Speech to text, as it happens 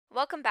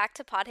Welcome back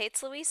to Pod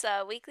Hates Louisa,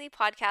 a weekly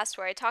podcast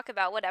where I talk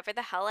about whatever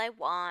the hell I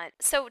want.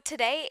 So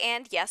today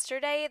and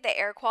yesterday, the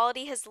air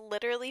quality has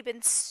literally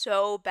been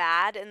so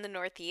bad in the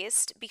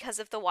Northeast because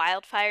of the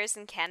wildfires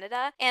in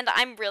Canada, and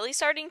I'm really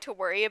starting to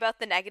worry about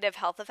the negative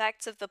health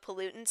effects of the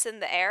pollutants in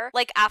the air.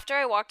 Like, after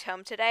I walked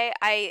home today,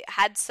 I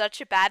had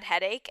such a bad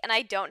headache, and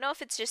I don't know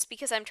if it's just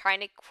because I'm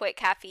trying to quit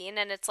caffeine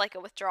and it's like a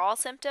withdrawal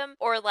symptom,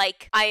 or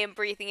like I am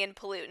breathing in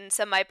pollutants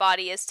and my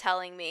body is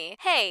telling me,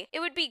 hey, it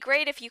would be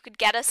great if you could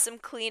get us some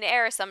clean air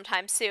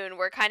sometime soon.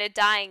 We're kind of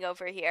dying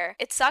over here.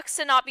 It sucks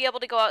to not be able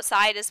to go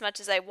outside as much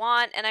as I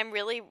want, and I'm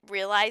really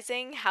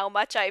realizing how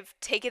much I've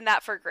taken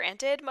that for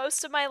granted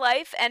most of my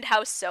life, and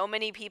how so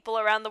many people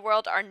around the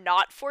world are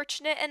not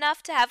fortunate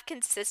enough to have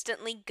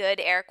consistently good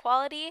air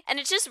quality. And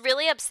it's just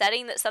really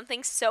upsetting that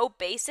something so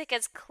basic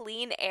as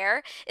clean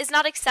air is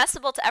not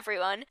accessible to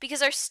everyone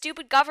because our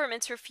stupid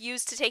governments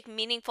refuse to take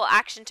meaningful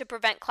action to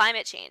prevent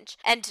climate change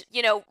and,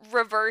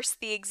 reverse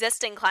the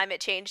existing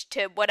climate change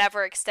to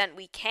whatever extent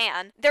we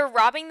can. They're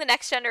robbing the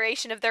next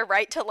generation of their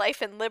right to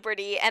life and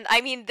liberty, and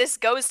I mean, this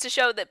goes to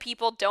show that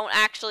people don't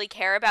actually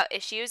care about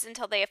issues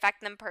until they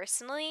affect them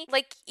personally.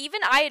 Like,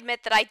 even I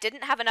admit that I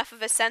didn't have enough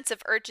of a sense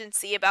of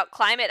urgency about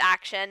climate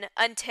action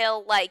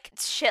until,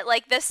 shit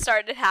like this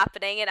started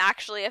happening and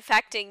actually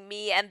affecting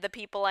me and the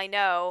people I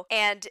know.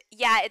 And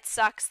yeah, it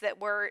sucks that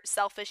we're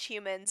selfish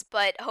humans,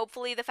 but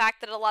hopefully the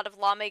fact that a lot of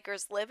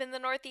lawmakers live in the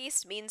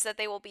Northeast means that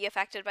they will be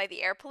affected by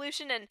the air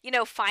pollution and,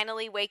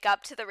 finally wake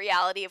up to the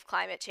reality of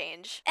climate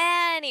change.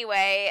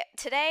 Anyway,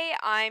 today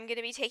I'm going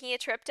to be taking a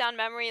trip down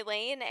memory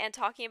lane and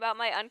talking about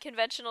my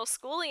unconventional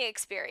schooling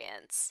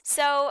experience.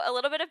 So, a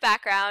little bit of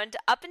background.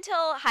 Up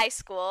until high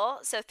school,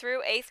 so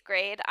through 8th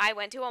grade, I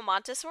went to a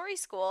Montessori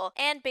school.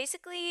 And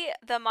basically,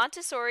 the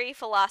Montessori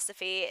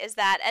philosophy is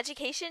that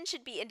education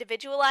should be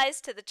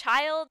individualized to the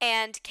child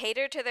and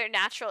cater to their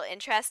natural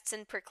interests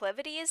and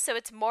proclivities, so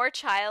it's more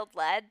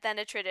child-led than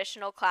a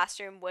traditional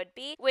classroom would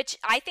be, which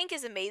I think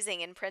is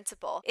amazing in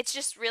principle. It's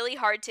just really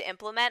hard to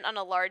implement on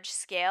a large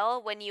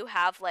scale when you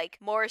have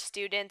more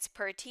students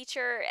per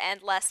teacher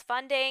and less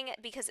funding,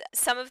 because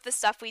some of the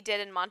stuff we did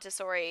in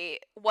Montessori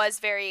was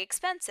very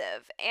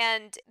expensive.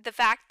 And the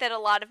fact that a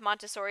lot of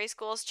Montessori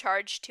schools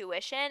charge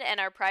tuition and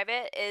are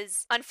private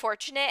is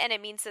unfortunate, and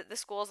it means that the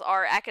schools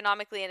are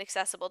economically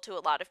inaccessible to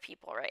a lot of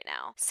people right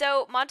now.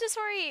 So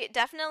Montessori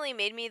definitely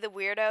made me the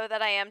weirdo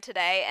that I am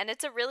today, and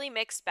it's a really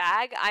mixed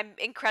bag. I'm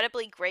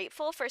incredibly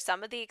grateful for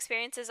some of the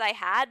experiences I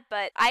had,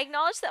 but I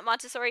acknowledge that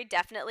Montessori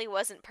definitely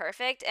wasn't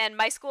perfect, and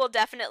my school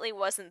definitely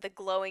wasn't the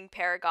glowing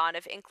paragon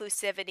of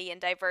inclusivity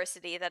and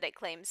diversity that it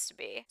claims to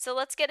be. So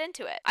let's get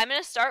into it. I'm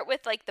going to start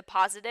with the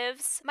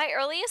positives. My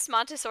earliest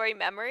Montessori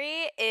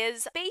memory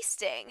is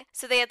basting.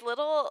 So they had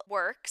little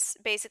works,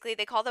 basically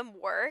they call them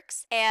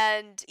works,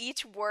 and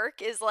each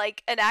work is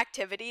an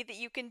activity that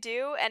you can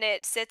do, and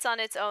it sits on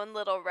its own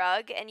little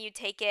rug, and you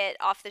take it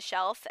off the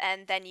shelf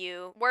and then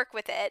you work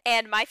with it.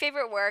 And my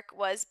favorite work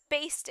was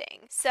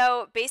basting.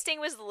 So basting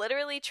was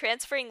literally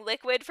transferring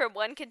liquid from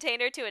one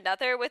container to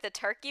another with a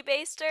turkey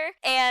baster.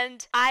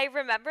 And I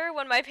remember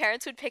when my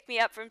parents would pick me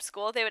up from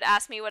school, they would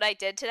ask me what I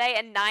did today,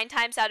 and 9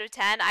 times out of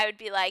 10 I would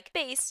be like,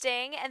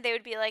 basting, and they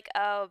would be like,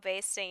 oh,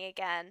 basting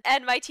again.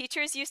 And my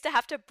teachers used to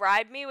have to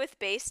bribe me with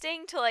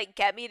basting to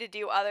get me to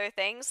do other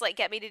things,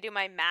 get me to do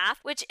my math,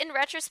 which in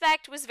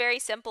retrospect was very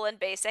simple and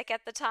basic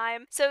at the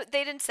time. So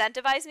they'd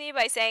incentivize me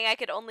by saying I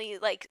could only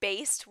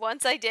baste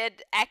once I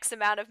did X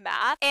amount of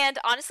math. And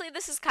honestly,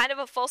 this is kind of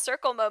a full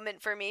circle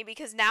moment for me,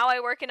 because now I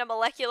work in a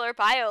molecular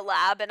bio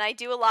lab and I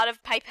do a lot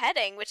of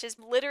pipetting, which is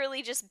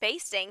literally just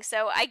basting.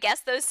 So I guess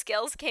those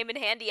skills came in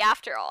handy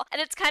after all.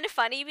 And it's kind of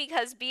funny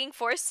because being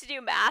forced to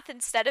do math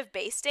instead of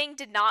basting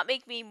did not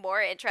make me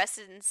more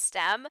interested in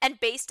STEM, and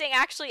basting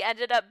actually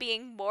ended up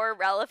being more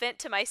relevant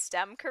to my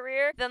STEM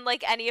career than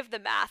any of the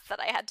math that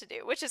I had to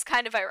do, which is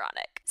kind of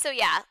ironic. So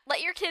yeah,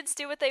 let your kids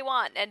do what they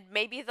want, and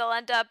maybe they'll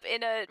end up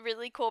in a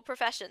really cool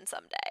profession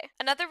someday.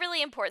 Another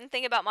really important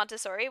thing about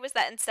Montessori was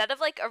that instead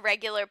of a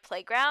regular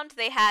playground,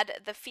 they had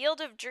the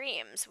Field of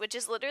Dreams, which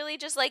is literally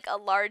just a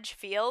large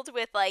field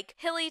with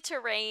hilly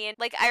terrain.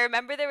 I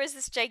remember there was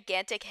this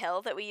gigantic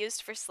hill that we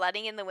used for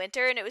sledding in the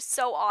winter, and it was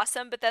so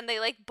awesome, but then they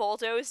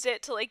bulldozed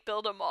it to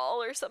build a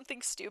mall or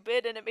something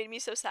stupid, and it made me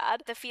so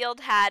sad. The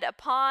field had a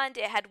pond,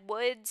 it had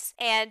woods,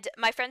 and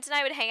my friends and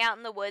I would hang out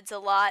in the woods a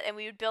lot, and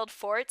we would build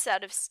forts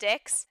out of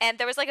sticks, and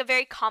there was a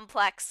very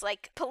complex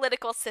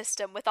political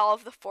system with all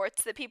of the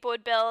forts that people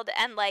would build,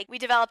 and we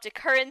developed a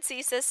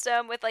currency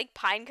system with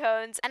pine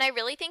cones, and I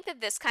really think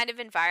that this kind of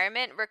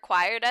environment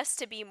required us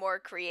to be more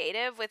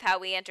creative with how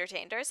we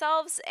entertained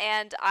ourselves,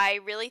 and I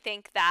really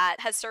think that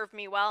has served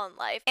me well in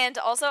life. And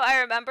also, I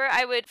remember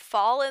I would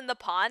fall in the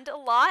pond a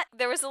lot.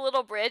 There was a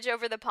little bridge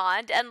over the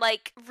pond, and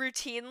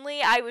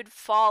routinely I would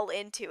fall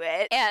into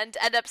it and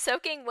end up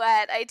soaking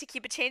wet. I had to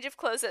keep a change of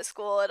clothes at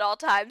school at all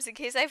times in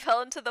case I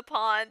fell into the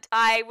pond.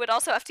 I would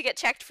also have to get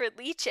checked for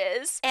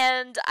leeches,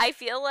 and I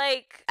feel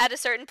at a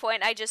certain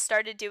point I just just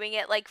started doing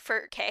it like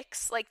for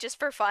kicks, like just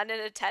for fun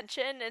and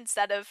attention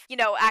instead of,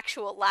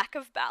 actual lack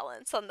of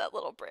balance on that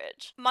little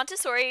bridge.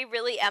 Montessori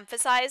really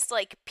emphasized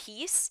like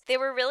peace. They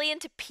were really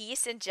into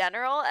peace in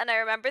general, and I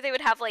remember they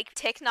would have like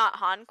Thich Nhat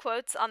Hanh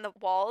quotes on the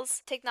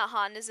walls. Thich Nhat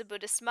Hanh is a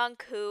Buddhist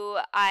monk who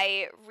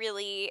I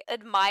really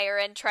admire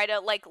and try to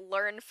like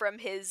learn from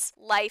his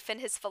life and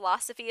his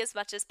philosophy as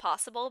much as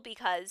possible,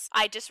 because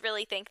I just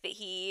really think that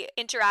he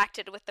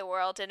interacted with the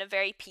world in a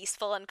very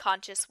peaceful and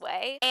conscious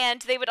way.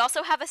 And they would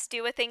also have us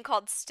do a thing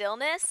called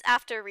stillness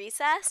after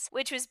recess,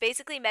 which was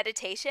basically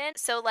meditation.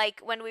 So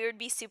like when we would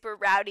be super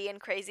rowdy and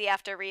crazy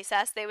after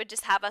recess, they would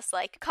just have us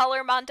like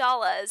color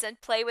mandalas and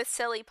play with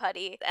silly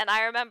putty. And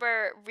I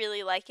remember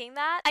really liking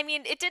that. I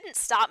mean, it didn't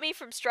stop me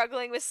from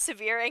struggling with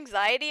severe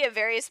anxiety at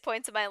various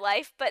points in my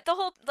life, but the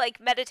whole like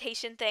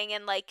meditation thing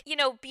and like,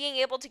 being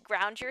able to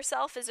ground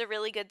yourself is a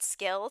really good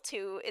skill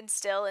to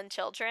instill in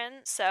children.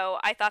 So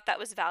I thought that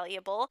was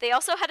valuable. They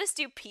also had us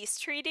do peace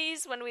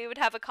treaties when we would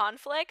have a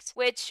conflict,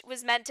 which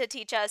was meant to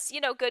teach us,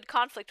 good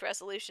conflict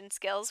resolution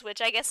skills,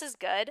 which I guess is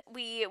good.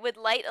 We would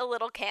light a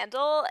little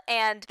candle,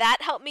 and that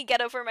helped me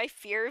get over my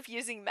fear of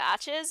using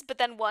matches, but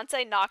then once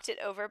I knocked it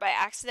over by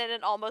accident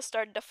and almost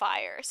started to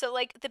fire. So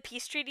like the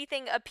peace treaty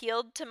thing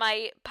appealed to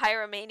my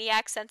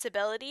pyromaniac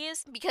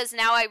sensibilities, because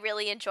now I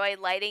really enjoy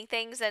lighting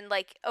things and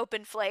like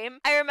open flame.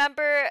 I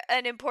remember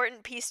an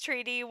important peace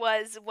treaty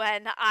was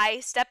when I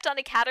stepped on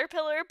a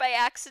caterpillar by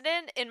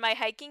accident in my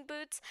hiking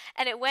boots,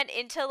 and it went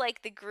into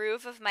like the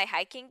groove of my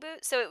hiking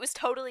boot, so it was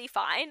totally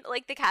fine.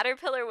 Like the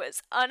caterpillar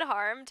was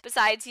unharmed,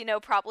 besides,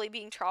 probably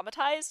being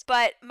traumatized,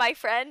 but my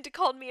friend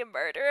called me a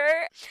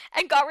murderer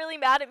and got really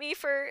mad at me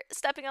for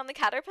stepping on the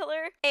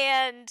caterpillar,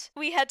 and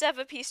we had to have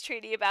a peace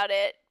treaty about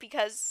it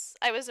because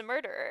I was a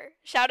murderer.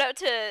 Shout out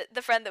to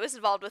the friend that was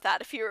involved with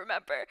that, if you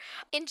remember.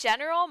 In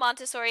general,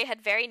 Montessori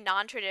had very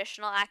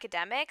non-traditional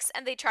academics,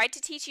 and they tried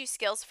to teach you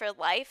skills for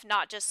life,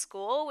 not just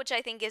school, which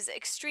I think is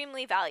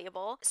extremely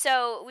valuable.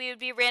 So we would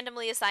be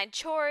randomly assigned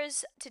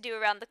chores to do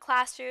around the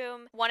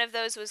classroom. One of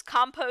those was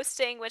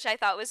composting, which I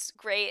thought was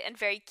great and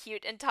very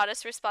cute and taught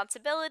us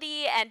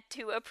responsibility and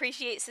to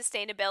appreciate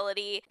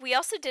sustainability. We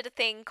also did a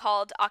thing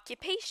called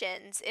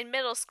occupations in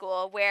middle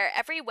school, where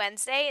every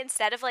Wednesday,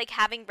 instead of like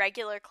having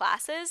regular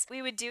classes,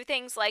 we would do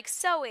things like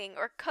sewing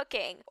or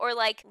cooking or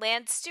like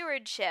land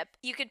stewardship.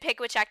 You could pick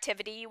which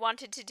activity you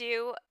wanted to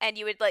do, and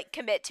you would like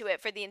commit to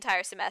it for the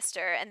entire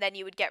semester, and then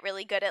you would get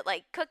really good at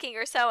like cooking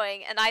or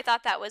sewing. And I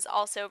thought that was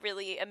also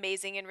really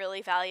amazing and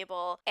really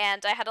valuable,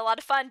 and I had a lot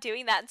of fun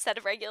doing that instead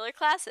of regular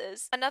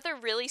classes. Another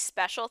really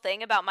special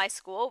thing about my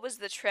school was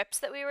the trips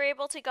that we were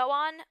able to go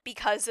on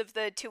because of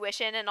the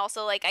tuition and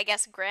also like I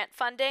guess grant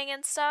funding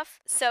and stuff.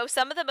 So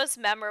some of the most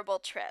memorable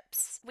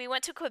trips. We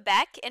went to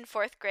Quebec in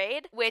 4th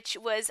grade, which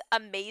was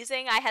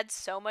amazing. I had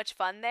so much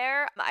fun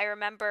there. I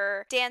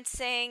remember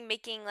dancing,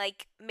 making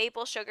like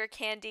maple sugar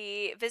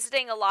candy,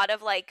 visiting a lot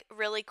of like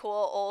really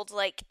cool old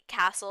like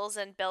castles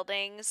and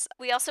buildings.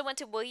 We also went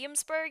to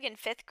Williamsburg in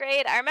 5th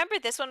grade. I remember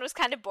this one was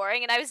kind of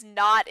boring, and I was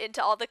not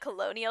into all the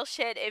colonial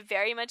shit. It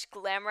very much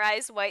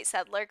glamorized white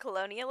settler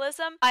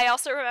colonialism. I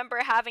also remember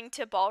having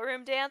to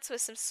ballroom dance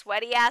with some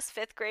sweaty ass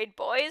 5th grade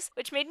boys,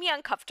 which made me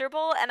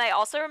uncomfortable, and I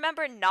also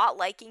remember not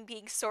liking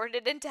being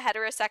sorted into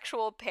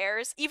heterosexual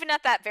pairs, even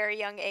at that very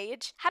young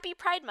age. Happy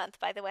Pride Month,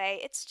 by the way.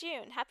 It's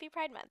June. Happy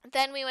Pride Month.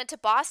 Then we went to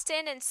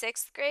Boston in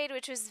 6th grade,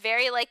 which was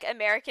very like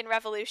American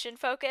Revolution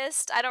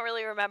focused. I don't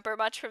really remember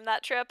much from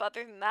that trip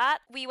other than that.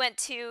 We went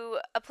to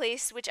a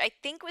place which I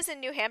think was in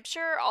New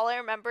Hampshire. All I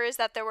remember is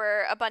that there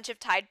were a bunch of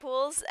tide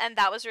pools, and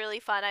that was really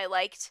fun. I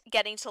liked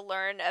getting to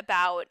learn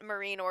about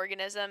marine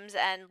organisms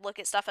and look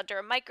at stuff under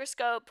a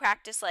microscope,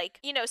 practice like,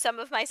 some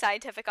of my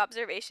scientific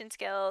observation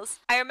skills.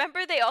 I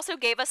remember they also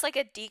gave us like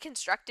a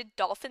deconstructed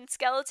dolphin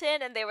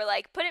skeleton, and they were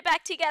like, put it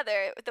back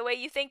together the way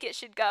you think it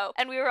should go.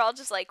 And we were all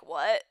just like,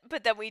 what?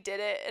 But then we did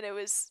it, and it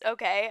was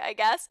okay, I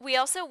guess. We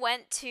also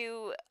went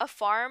to a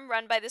farm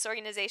run by this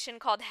organization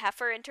called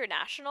Heifer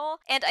International,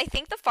 and I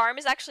think the farm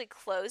is actually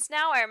closed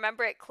now. I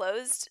remember it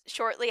closed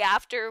shortly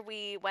after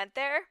we went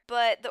there,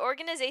 but the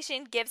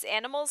organization gives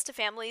animals to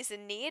families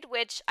in need,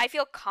 which I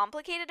feel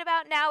complicated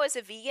about now as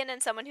a vegan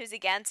and someone who's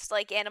against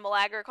like animal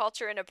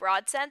agriculture in a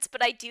broad sense,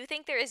 but I do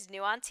think there is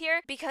nuance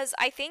here, because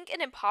I think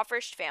an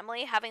impoverished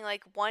family having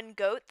like one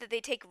goat that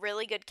they take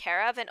really good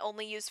care of and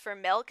only use for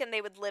milk, and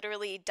they would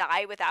literally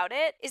die without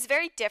it, is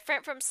very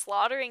different from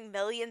slaughtering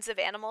millions of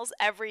animals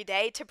every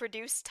day to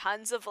produce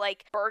tons of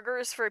like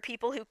burgers for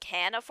people who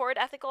can afford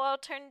ethical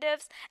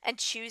alternatives and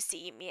choose to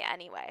eat meat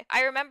anyway.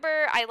 I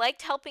remember I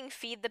liked helping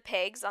feed the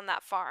pigs on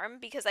that farm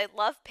because I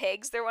love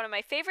pigs. They're one of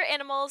my favorite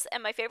animals,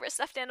 and my favorite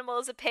stuffed animal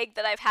is a pig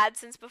that I've had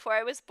since before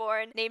I was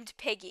born, named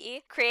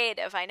Piggy.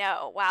 Creative, I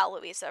know. Wow,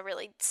 Louisa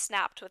really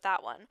snapped with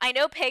that one. I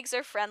know pigs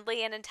are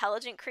friendly and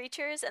intelligent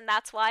creatures, and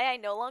that's why I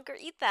no longer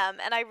eat them,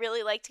 and I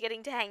really liked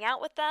getting to hang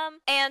out with them.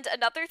 And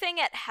another thing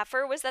at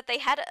Heifer was that they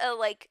had a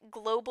like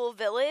global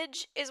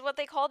village is what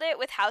they called it,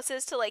 with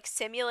houses to like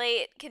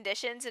simulate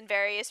conditions in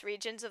various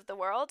regions of the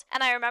world.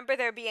 And I remember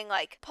there being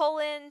like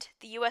Poland,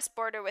 the US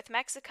border with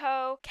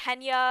Mexico,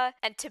 Kenya,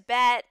 and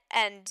Tibet,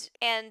 and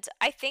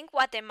I think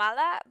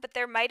Guatemala, but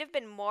there might have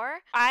been more.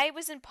 I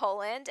was in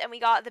Poland and we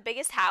got the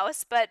biggest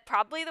house, but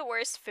probably the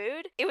worst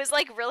food. It was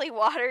like really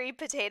watery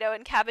potato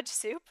and cabbage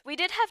soup. We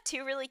did have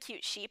 2 really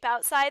cute sheep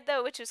outside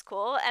though, which was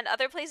cool, and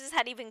other places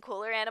had even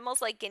cooler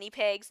animals like guinea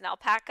pigs and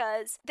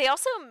alpacas. They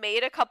also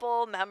made a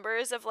couple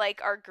members of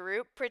like our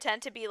group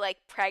pretend to be like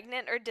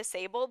pregnant or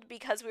disabled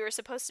because we were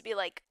supposed to be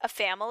like a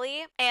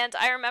family. And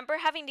I remember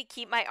having to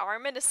keep my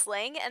arm in a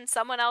sling and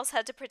someone else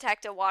had to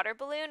protect a water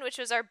balloon, which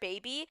was our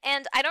baby.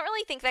 And I don't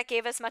really think that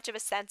gave us much of a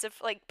sense of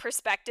like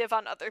perspective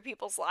on other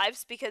people's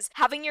lives, because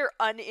having your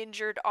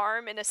uninjured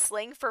arm in a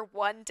sling for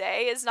one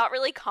day is not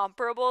really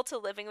comparable to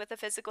living with a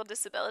physical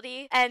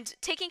disability. And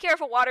taking care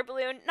of a water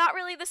balloon, not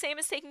really the same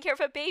as taking care of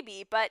a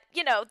baby, but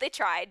you know, they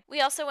tried.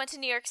 We also went to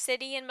New York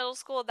City in middle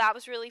school. That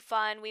was really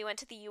fun. We went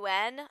to the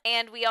UN,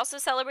 and we also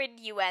celebrated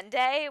UN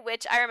Day,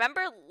 which I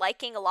remember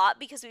liking a lot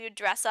because we would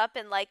dress up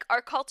in like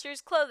our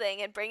culture's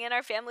clothing and bring in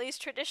our family's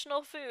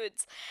traditional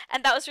foods.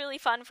 And that was really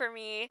fun for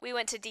me. We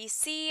went to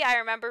DC. I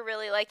remember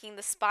really liking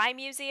the Spy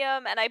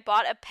Museum, and I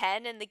bought a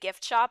pen in the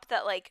gift shop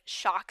that like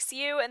shocks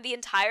you, and the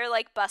entire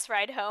like bus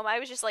ride home I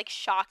was just like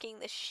shocking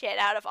the shit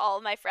out of all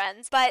of my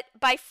friends. But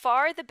by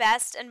far the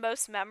best and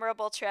most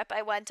memorable trip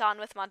I went on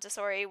with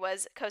Montessori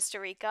was Costa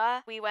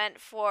Rica. We went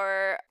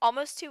for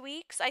almost 2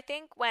 weeks, I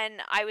think,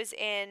 when I was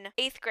in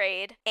 8th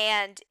grade,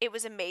 and it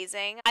was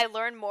amazing. I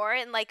learned more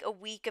in like a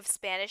week of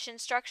Spanish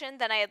instruction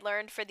than I had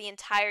learned for the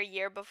entire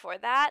year before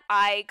that.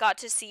 I got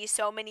to see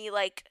so many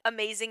like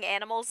amazing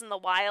animals in the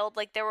wild.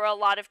 Like there were a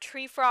lot of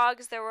tree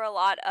frogs, there were a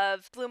lot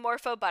of blue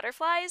morpho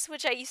butterflies,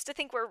 which I used to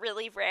think were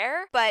really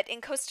rare, but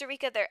in Costa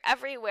Rica they're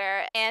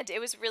everywhere, and it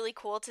was really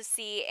cool to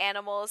see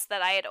animals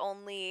that I had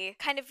only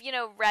kind of, you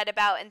know, read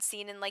about and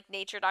seen in like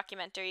nature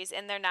documentaries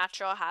in their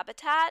natural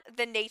habitat.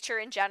 The nature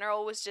in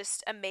general was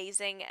just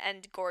amazing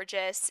and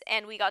gorgeous,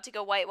 and we got to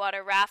go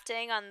whitewater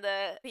rafting on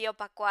the Rio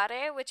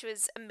Pacuare, which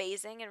was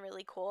amazing and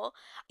really cool.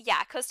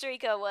 Yeah, Costa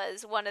Rica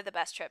was one of the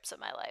best trips of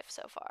my life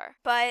so far.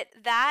 But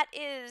that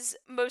is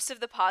most of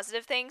the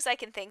positive things I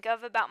can think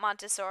of about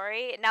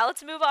Montessori. Now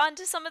let's move on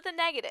to some of the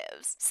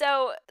negatives.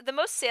 So the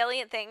most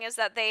salient thing is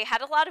that they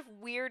had a lot of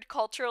weird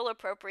cultural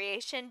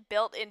appropriation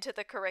built into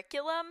the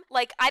curriculum.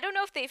 Like, I don't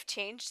know if they've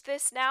changed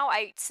this now.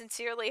 I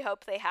sincerely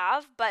hope they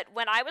have. But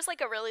when I was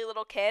like a really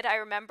little kid, I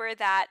remember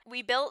that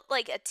we built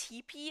like a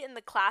teepee in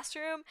the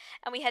classroom,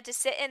 and we had to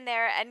sit in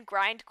there and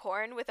grind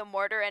corn with a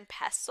mortar and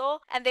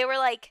pestle. And they were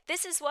like,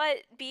 this is what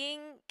being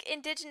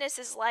indigenous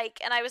is like.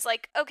 And I was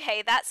like,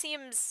 okay, that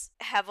seems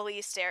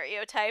heavily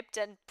stereotyped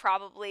and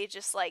probably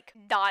just like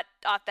not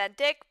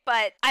authentic.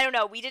 But I don't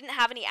know, we didn't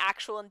have any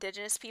actual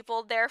indigenous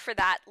people there for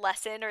that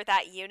lesson or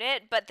that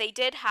unit, but they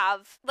did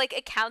have like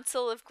a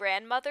council of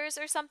grandmothers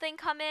or something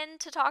come in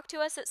to talk to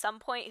us at some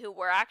point who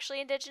were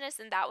actually indigenous,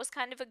 and that was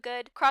kind of a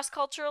good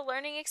cross-cultural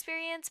learning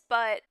experience.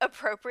 But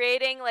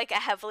appropriating like a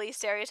heavily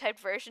stereotyped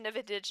version of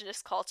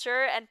indigenous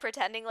culture and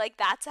pretending like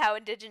that's how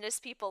indigenous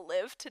people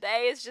live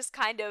today is just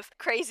kind of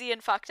crazy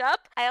and fucked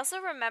up. I also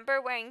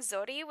remember wearing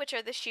zori, which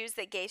are the shoes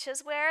that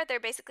geishas wear. They're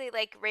basically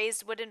like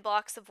raised wooden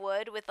blocks of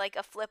wood with like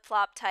a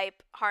flip-flop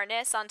type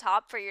harness on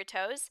top for your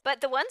toes.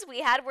 But the ones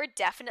we had were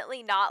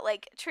definitely not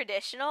like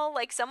traditional.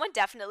 Like someone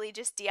definitely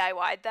just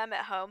DIY'd them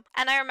at home.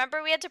 And I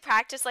remember we had to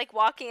practice like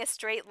walking a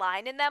straight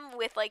line in them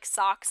with like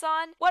socks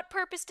on. What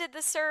purpose did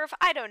this serve?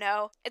 I don't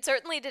know. It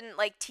certainly didn't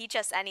like teach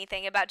us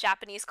anything about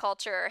Japanese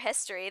culture or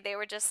history. They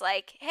were just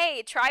like,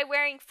 hey, try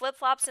wearing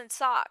flip-flops and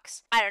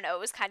socks. I don't know, it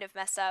was kind of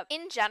messed up.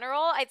 In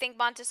general, I think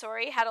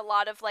Montessori had a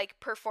lot of like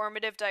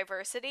performative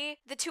diversity.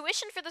 The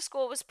tuition for the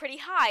school was pretty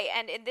high,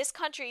 and in this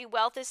country,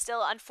 wealth is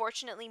still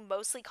unfortunately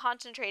mostly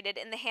concentrated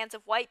in the hands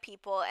of white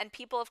people, and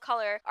people of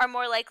color are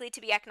more likely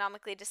to be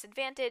economically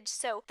disadvantaged.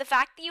 So the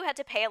fact that you had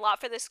to pay a lot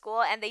for the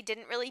school and they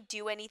didn't really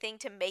do anything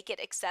to make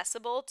it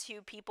accessible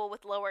to people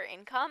with lower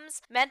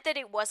incomes meant that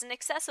it wasn't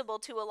accessible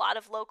to a lot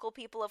of local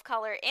people of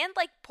color and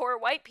like poor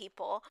white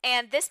people.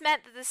 And this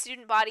meant that the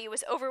student body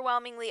was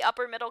overwhelmingly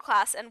upper middle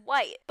class and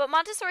white. But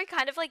Montessori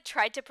kind of like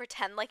tried to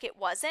pretend like it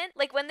wasn't.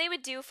 Like when they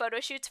would do photo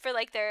shoots for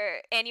like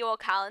their annual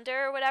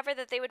calendar or whatever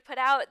that they would put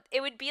out,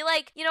 it would be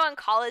like, you know, in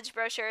college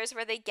brochures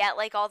where they get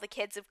like all the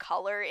kids of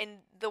color in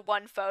the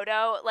one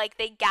photo, like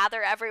they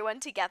gather everyone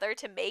together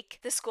to make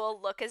the school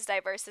look as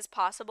diverse as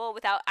possible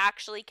without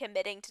actually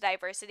committing to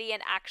diversity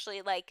and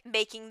actually like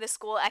making the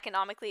school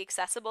economically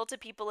accessible to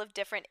people of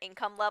different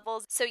income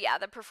levels. So yeah,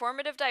 the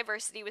performative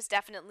diversity was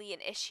definitely an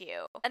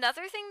issue.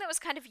 Another thing that was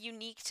kind of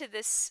unique to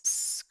this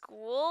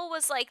school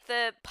was like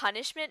the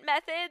punishment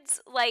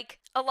methods. Like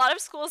a lot of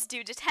schools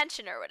do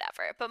detention or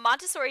whatever, but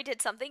Montessori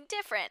did something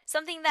different.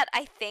 Something that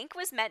I think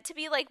was meant to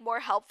be like more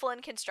helpful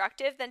and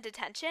constructive than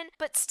detention,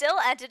 but still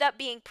ended up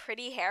being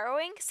pretty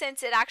harrowing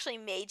since it actually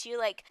made you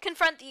like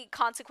confront the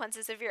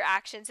consequences of your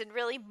actions and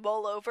really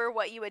mull over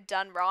what you had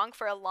done wrong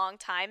for a long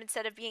time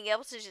instead of being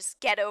able to just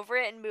get over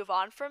it and move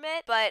on from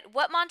it. but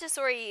what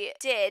Montessori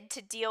did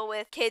to deal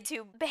with kids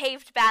who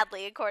behaved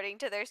badly according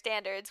to their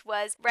standards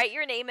was write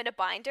your name in a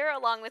binder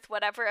along with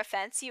whatever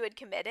offense you had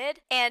committed.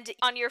 And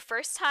on your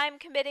first time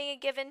committing a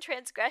given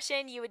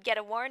transgression, you would get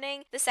a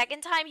warning. The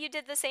second time you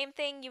did the same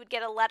thing, you would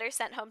get a letter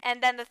sent home.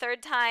 And then the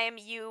third time,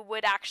 you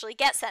would actually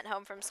get sent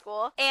home from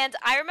school. And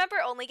I remember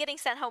only getting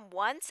sent home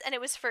once, and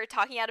it was for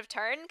talking out of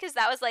turn, because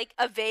that was like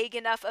a vague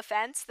enough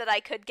offense that I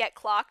could get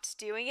clocked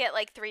doing it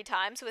like 3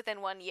 times within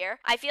 1 year.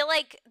 I feel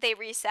like they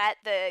reset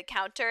the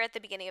counter at the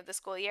beginning of the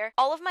school year.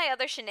 All of my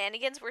other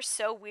shenanigans were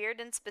so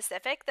weird and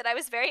specific that I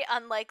was very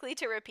unlikely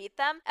to repeat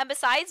them. And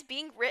besides,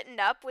 being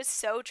written up was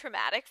so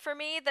traumatic for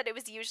me that it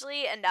was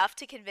usually enough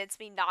to convince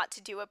me not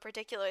to do a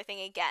particular thing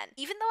again.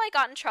 Even though I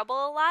got in trouble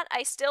a lot,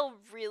 I still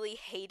really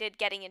hated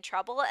getting in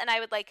trouble, and I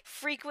would like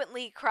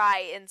frequently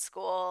cry in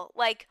school.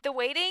 Like, the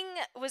waiting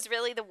was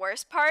really the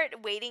worst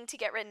part, waiting to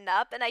get written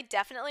up, and I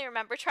definitely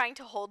remember trying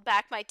to hold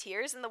back my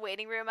tears in the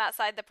waiting room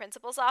outside the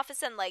principal's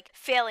office and like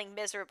failing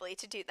miserably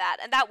to do that.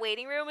 And that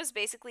waiting room was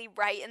basically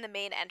right in the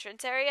main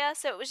entrance area,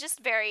 so it was just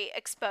very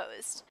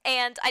exposed.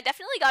 And I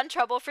definitely got in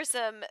trouble for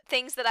some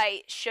things that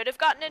I should have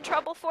gotten in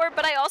trouble for,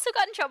 but I also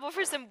got in trouble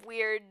for some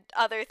weird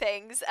other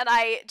things, and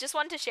I just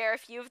wanted to share a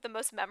few of the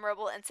most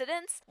memorable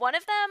incidents. One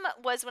of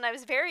them was when I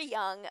was very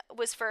young,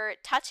 was for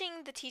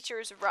touching the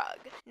teacher's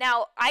rug.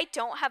 Now, I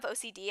don't have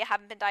OCD, I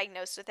haven't been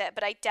diagnosed with it,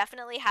 but I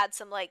definitely had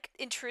some like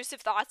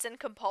intrusive thoughts and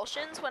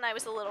compulsions when I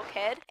was a little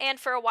kid, and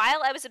for a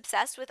while I was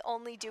obsessed with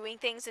only doing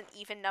things an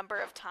even number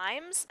of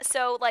times.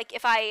 So like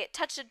if I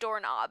touched a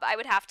doorknob, I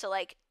would have to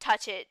like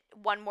touch it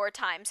 1 more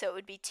time, so it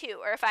would be 2,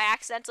 or if I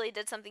accidentally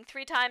did something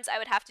 3 times, I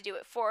would have to do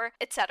it 4,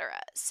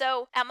 etc.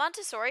 So at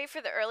Montessori, for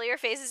the earlier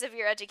phases of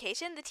your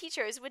education, the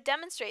teachers would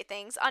demonstrate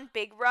things on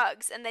big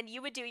rugs, and then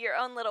you would do your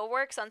own little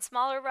works on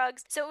smaller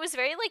rugs. So it was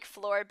very like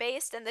floor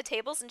based, and the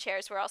tables and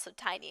chairs were also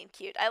tiny and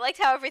cute. I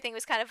liked how everything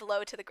was kind of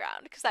low to the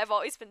ground because I've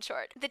always been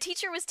short. The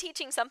teacher was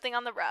teaching something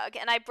on the rug,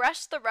 and I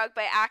brushed the rug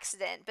by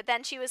accident, but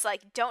then she was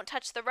like, don't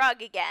touch the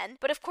rug again.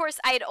 But of course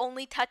I had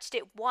only touched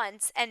it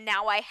once, and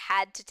now I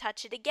had to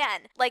touch it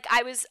again. Like,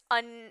 I was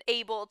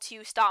unable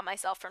to stop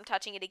myself from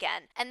touching it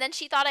again. And then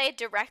she thought I had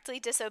directly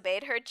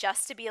disobeyed her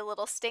just to be a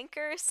little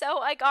stinker, so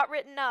I got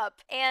written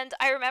up. And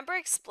I remember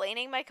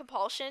explaining my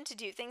compulsion to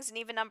do things an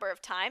even number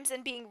of times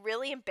and being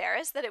really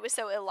embarrassed that it was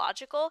so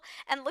illogical.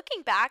 And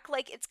looking back,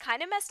 like, it's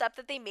kind of messed up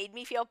that they made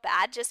me feel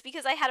bad just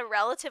because I had a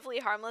relatively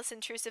harmless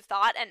intrusive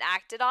thought and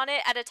acted on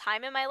it at a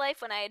time in my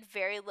life when I had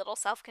very little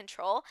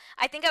self-control.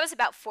 I think I was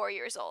about 4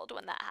 years old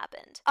when that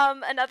happened.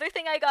 Another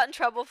thing I got in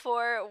trouble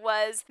for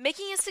was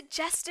making a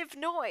suggestive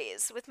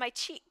noise with my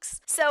cheeks.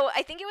 So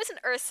I think it was an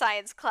earth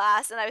science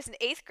class, and I was in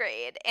 8th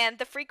grade, and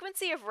the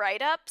frequency of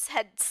write-ups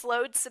had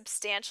slowed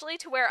substantially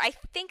to where I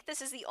think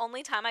this is the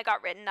only time I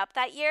got written up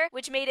that year,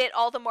 which made it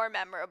all the more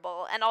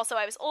memorable. And also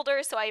I was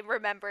older, so I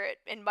remember it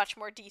in much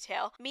more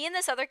detail. Me and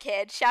this other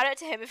kid, shout out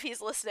to him if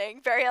he's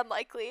listening, very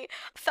unlikely,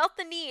 felt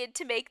the need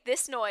to make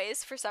this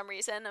noise for some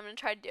reason. I'm gonna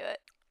try to do it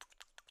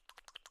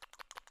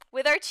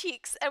with our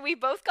cheeks, and we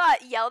both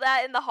got yelled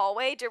at in the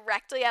hallway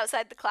directly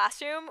outside the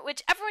classroom,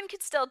 which everyone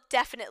could still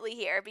definitely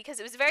hear because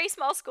it was a very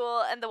small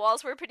school and the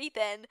walls were pretty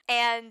thin.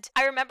 And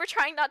I remember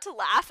trying not to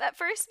laugh at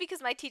first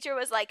because my teacher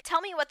was like,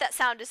 tell me what that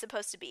sound is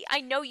supposed to be. I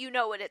know you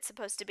know what it's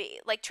supposed to be,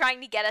 like trying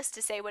to get us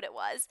to say what it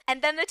was.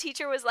 And then the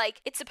teacher was like,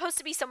 it's supposed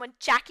to be someone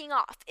jacking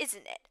off,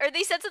 isn't it? Or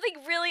they said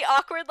something really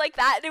awkward like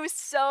that, and it was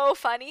so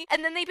funny.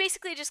 And then they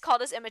basically just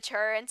called us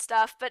immature and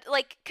stuff, but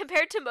like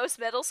compared to most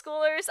middle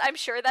schoolers, I'm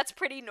sure that's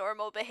pretty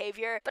normal behavior.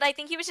 But I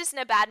think he was just in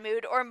a bad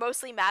mood or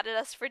mostly mad at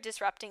us for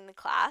disrupting the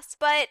class.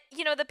 But,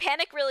 you know, the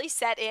panic really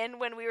set in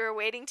when we were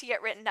waiting to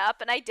get written up,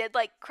 and I did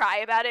like cry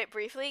about it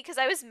briefly because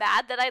I was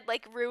mad that I'd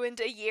like ruined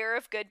a year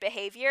of good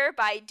behavior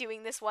by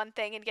doing this one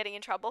thing and getting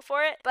in trouble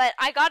for it. But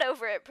I got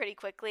over it pretty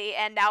quickly,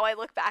 and now I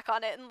look back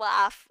on it and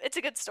laugh. It's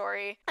a good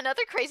story.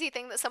 Another crazy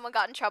thing that someone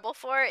got in trouble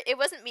for, it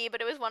wasn't me,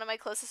 but it was one of my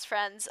closest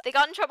friends. They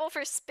got in trouble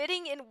for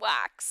spitting in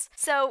wax.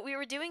 So we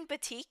were doing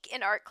batik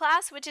in art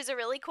class, which is a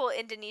really cool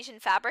Indonesian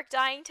fabric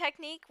dyeing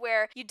technique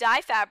where you dye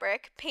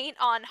fabric, paint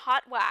on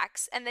hot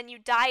wax, and then you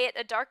dye it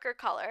a darker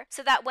color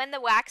so that when the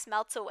wax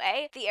melts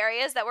away, the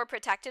areas that were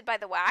protected by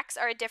the wax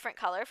are a different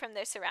color from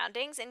their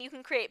surroundings, and you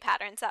can create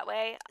patterns that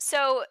way.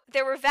 So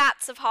there were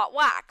vats of hot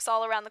wax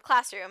all around the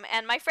classroom,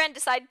 and my friend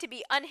decided to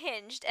be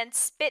unhinged and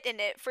spit in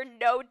it for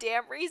no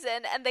damn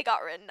reason, and they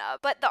got written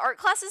up. But the art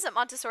classes at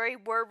Montessori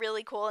were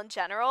really cool in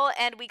general,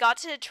 and we got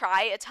to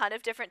try a ton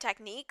of different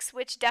techniques,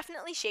 which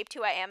definitely shaped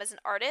who I am as an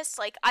artist.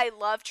 Like, I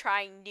love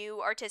trying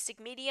new artistic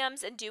mediums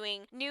and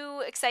doing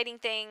new exciting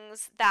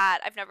things that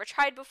I've never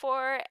tried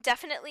before.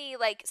 Definitely,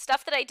 like,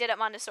 stuff that I did at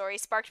Montessori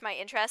sparked my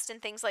interest in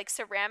things like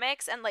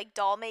ceramics and like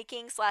doll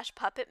making /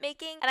 puppet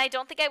making, and I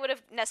don't think I would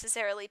have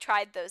necessarily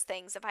tried those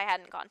things if I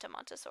hadn't gone to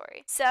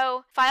Montessori.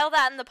 So file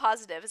that in the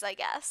positives, I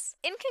guess.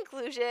 In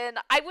conclusion,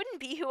 I wouldn't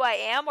be who I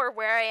am or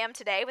where I am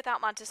today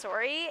without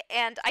Montessori,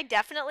 and I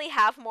definitely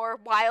have more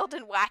wild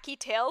and wacky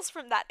tales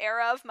from that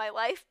era of my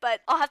life,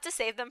 but I'll have to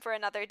save them for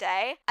another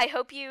day. I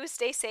hope you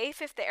stay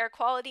safe if the air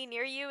quality near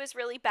near you is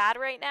really bad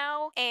right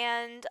now,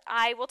 and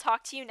I will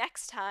talk to you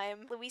next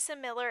time. Louisa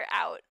Miller out.